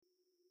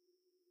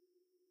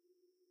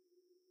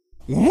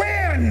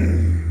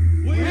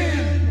Wind.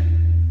 Wind.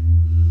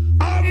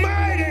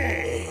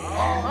 Almighty.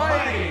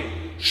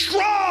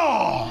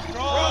 Strong.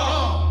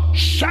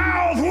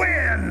 South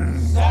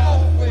wind.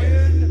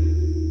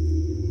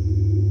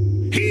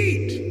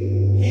 Heat.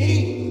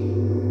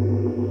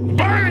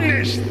 Burn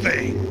this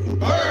thing.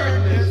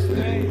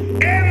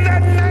 In the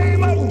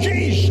name of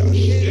Jesus.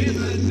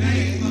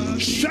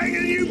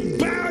 Satan, you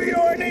bow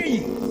your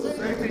knee.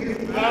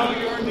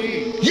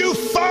 You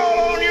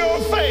fall on your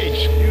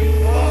face.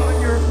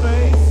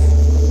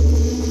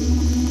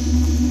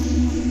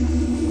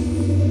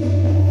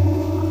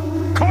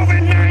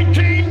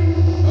 COVID-19.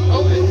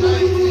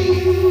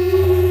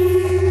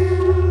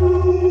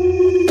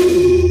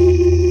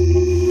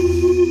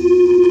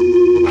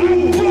 I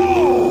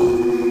blow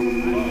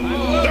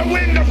the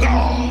wind of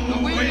God.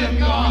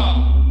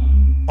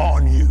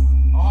 On you.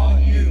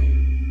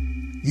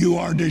 You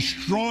are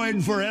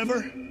destroyed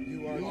forever.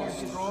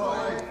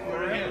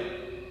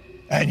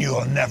 And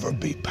you'll never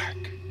be back.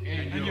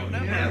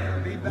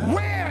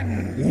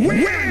 Wind.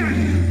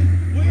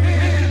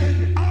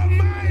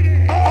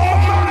 Almighty.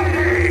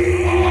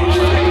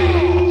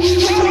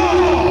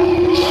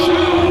 Strong.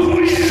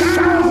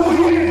 South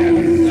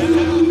wind.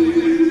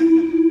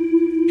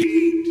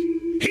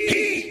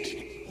 Heat.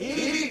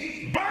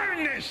 Burn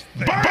this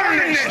thing.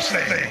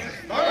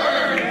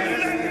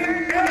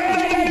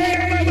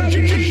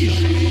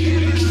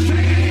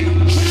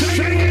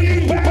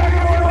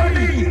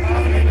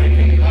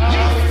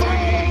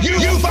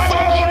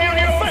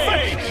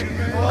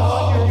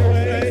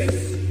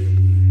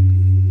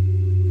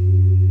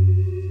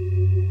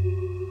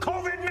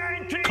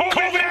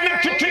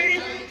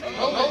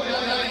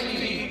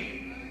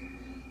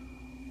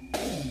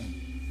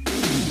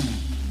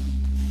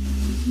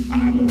 I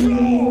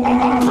blow